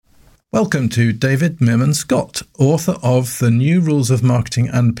Welcome to David Meerman Scott, author of The New Rules of Marketing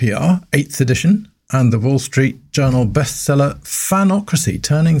and PR, 8th edition, and the Wall Street Journal bestseller Fanocracy,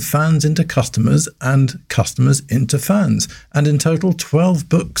 Turning Fans into Customers and Customers into Fans, and in total 12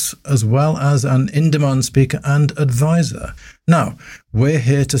 books, as well as an in-demand speaker and advisor. Now, we're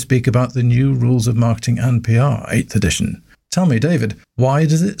here to speak about The New Rules of Marketing and PR, 8th edition. Tell me, David, why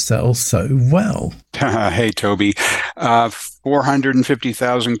does it sell so well? Hey, Toby.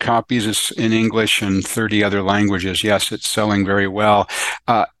 450,000 copies in English and 30 other languages. Yes, it's selling very well.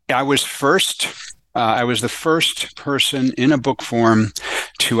 I was the first person in a book form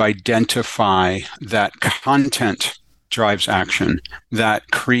to identify that content drives action,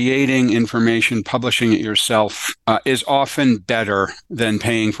 that creating information, publishing it yourself is often better than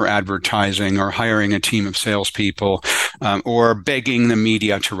paying for advertising or hiring a team of salespeople or begging the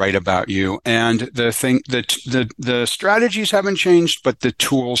media to write about you. And the strategies haven't changed, but the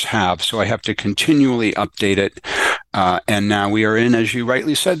tools have. So I have to continually update it. And now we are in, as you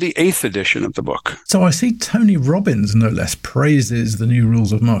rightly said, the 8th edition of the book. So I see Tony Robbins, no less, praises The New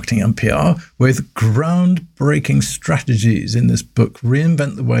Rules of Marketing and PR with groundbreaking strategies in this book,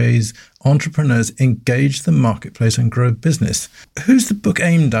 reinvent the ways entrepreneurs engage the marketplace and grow business. Who's the book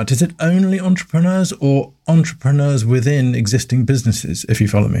aimed at? Is it only entrepreneurs or entrepreneurs within existing businesses, if you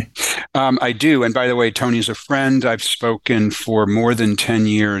follow me? I do. And by the way, Tony's a friend. I've spoken for more than 10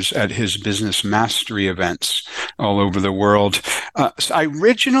 years at his business mastery events all over the world. So I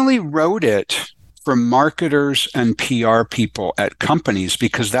originally wrote it for marketers and PR people at companies,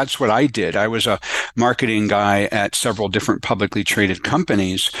 because that's what I did. I was a marketing guy at several different publicly traded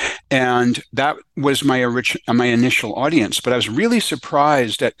companies, and that was my initial audience. But I was really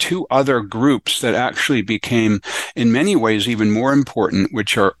surprised at two other groups that actually became, in many ways, even more important,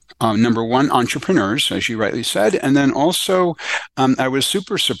 which are number one, entrepreneurs, as you rightly said. And then also, I was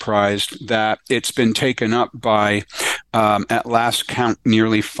super surprised that it's been taken up by, at last count,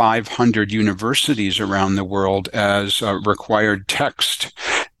 nearly 500 universities around the world as required text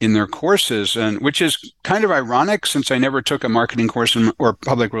in their courses, and which is kind of ironic since I never took a marketing course or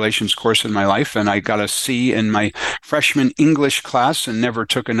public relations course in my life, and I got a C in my freshman English class and never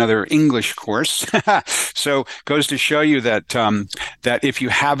took another English course. So goes to show you that that if you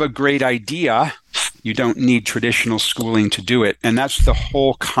have a great idea, you don't need traditional schooling to do it. And that's the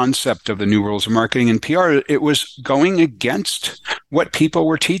whole concept of the New Rules of Marketing and PR. It was going against what people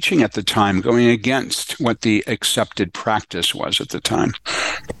were teaching at the time, going against what the accepted practice was at the time.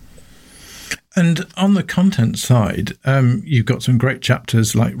 And on the content side, you've got some great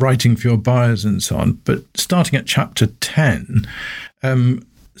chapters like writing for your buyers and so on. But starting at chapter 10,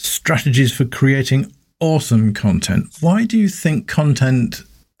 strategies for creating awesome content. Why do you think content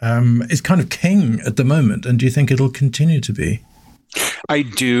is kind of king at the moment, and do you think it'll continue to be? I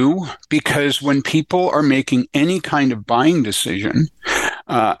do, because when people are making any kind of buying decision,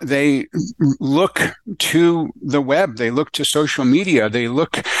 they look to the web, they look to social media, they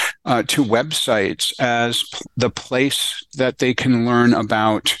look to websites as the place that they can learn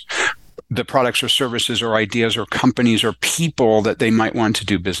about the products or services or ideas or companies or people that they might want to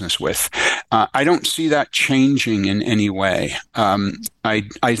do business with. I don't see that changing in any way.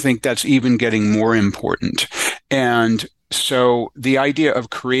 I think that's even getting more important. And so the idea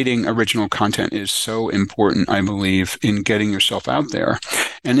of creating original content is so important, I believe, in getting yourself out there.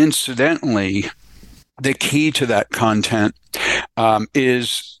 And incidentally, the key to that content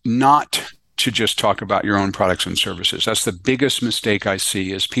is not to just talk about your own products and services. That's the biggest mistake I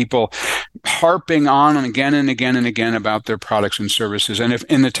see, is people harping on and again about their products and services. And if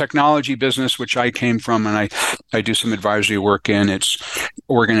in the technology business, which I came from and I do some advisory work in, it's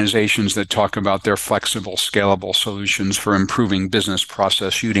organizations that talk about their flexible, scalable solutions for improving business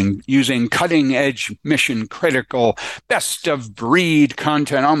process using cutting edge, mission critical, best of breed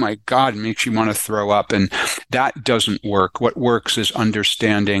content. Oh my God, it makes you want to throw up. And that doesn't work. What works is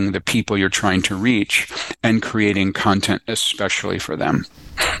understanding the people you're trying to reach and creating content especially for them.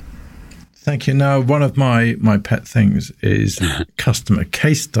 Thank you. Now, one of my pet things is customer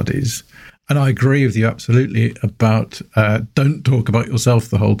case studies. And I agree with you absolutely about don't talk about yourself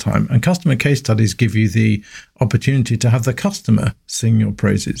the whole time. And customer case studies give you the opportunity to have the customer sing your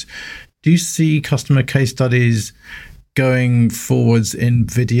praises. Do you see customer case studies going forwards in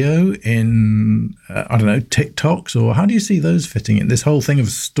video, in, TikToks, or how do you see those fitting in this whole thing of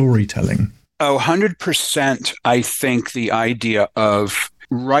storytelling? 100%. I think the idea of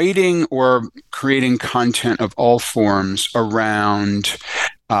writing or creating content of all forms around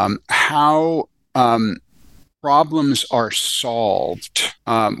how problems are solved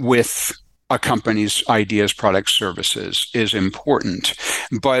with a company's ideas, products, services is important,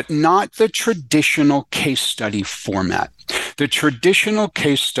 but not the traditional case study format. The traditional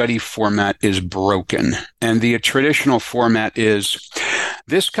case study format is broken. And the traditional format is,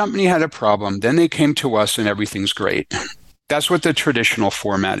 this company had a problem, then they came to us and everything's great. That's what the traditional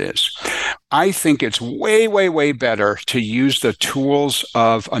format is. I think it's way, way, way better to use the tools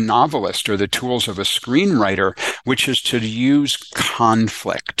of a novelist or the tools of a screenwriter, which is to use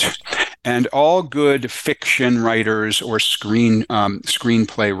conflict. And all good fiction writers or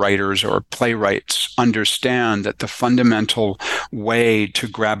screenplay writers or playwrights understand that the fundamental way to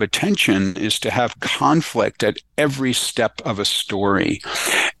grab attention is to have conflict at every step of a story.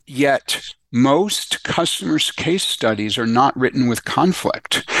 Yet, most customers' case studies are not written with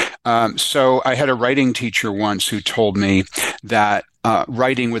conflict. So I had a writing teacher once who told me that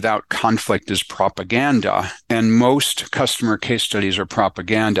writing without conflict is propaganda, and most customer case studies are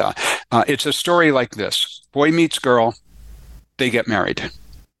propaganda. It's a story like this. Boy meets girl, they get married.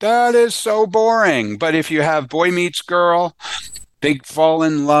 That is so boring. But if you have boy meets girl, they fall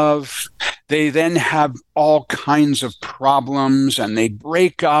in love. They then have all kinds of problems and they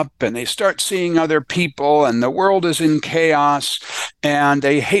break up and they start seeing other people and the world is in chaos and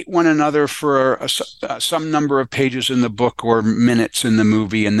they hate one another for some number of pages in the book or minutes in the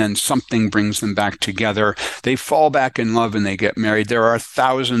movie, and then something brings them back together. They fall back in love and they get married. There are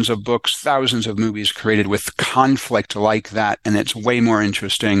thousands of books, thousands of movies created with conflict like that, and it's way more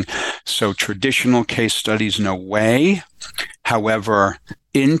interesting. So traditional case studies, no way. However,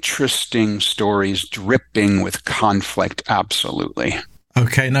 interesting stories dripping with conflict, absolutely.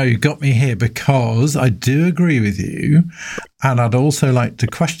 Okay, now you got me here, because I do agree with you, and I'd also like to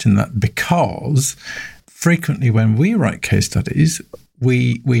question that, because frequently when we write case studies,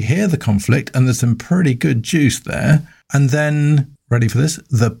 we hear the conflict and there's some pretty good juice there, and then, ready for this,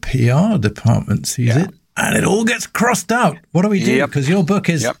 the PR department sees it and it all gets crossed out. What do we do? Because your book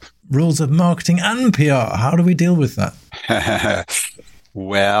is Rules of Marketing and PR. How do we deal with that?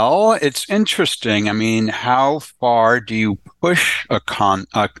 Well, it's interesting. I mean, how far do you push a client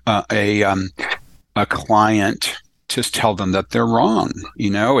to tell them that they're wrong?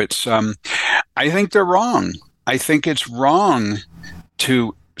 You know, it's I think they're wrong. I think it's wrong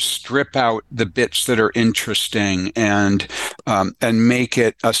to strip out the bits that are interesting and make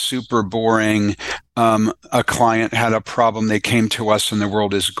it a super boring, a client had a problem, they came to us and the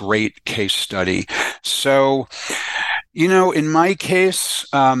world is great case study. So, you know, in my case,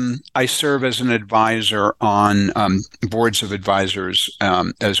 I serve as an advisor on boards of advisors,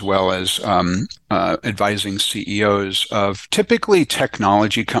 as well as advising CEOs of typically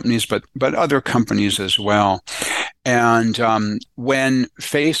technology companies, but other companies as well. And when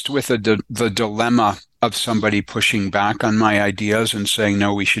faced with the dilemma of somebody pushing back on my ideas and saying,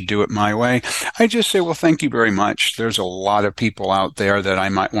 no, we should do it my way, I just say, well, thank you very much. There's a lot of people out there that I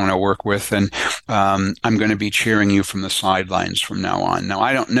might want to work with, and I'm going to be cheering you from the sidelines from now on. Now,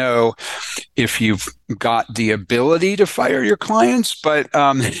 I don't know if you've got the ability to fire your clients, but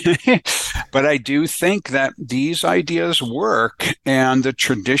but I do think that these ideas work and the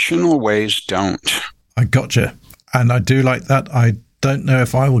traditional ways don't. I gotcha. And I do like that. I don't know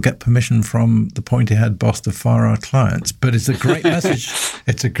if I will get permission from the pointy head boss to fire our clients, but it's a great message.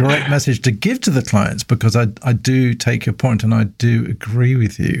 It's a great message to give to the clients, because I do take your point and I do agree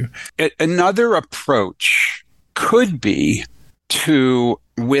with you. Another approach could be to,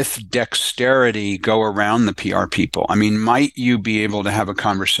 with dexterity, go around the PR people. I mean, might you be able to have a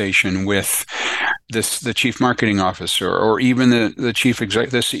conversation with the chief marketing officer, or even the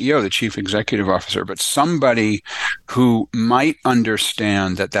CEO, the chief executive officer, but somebody who might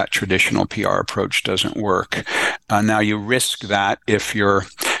understand that traditional PR approach doesn't work. Now you risk that if you're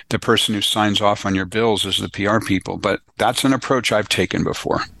the person who signs off on your bills is the PR people, but that's an approach I've taken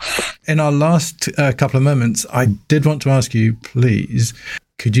before. In our last couple of moments, I did want to ask you, please,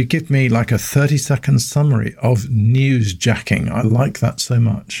 could you give me like a 30-second summary of newsjacking? I like that so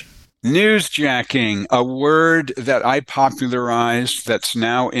much. Newsjacking, a word that I popularized that's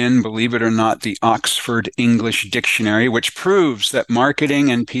now in, believe it or not, the Oxford English Dictionary, which proves that marketing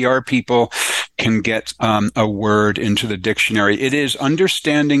and PR people can get a word into the dictionary. It is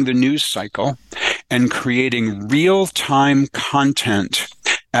understanding the news cycle and creating real-time content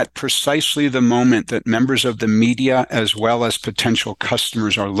at precisely the moment that members of the media as well as potential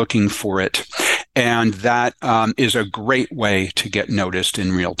customers are looking for it. And that is a great way to get noticed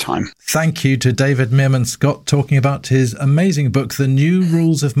in real time. Thank you to David Meerman Scott, talking about his amazing book, The New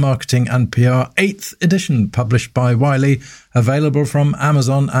Rules of Marketing and PR, 8th edition, published by Wiley, available from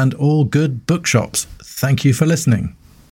Amazon and all good bookshops. Thank you for listening.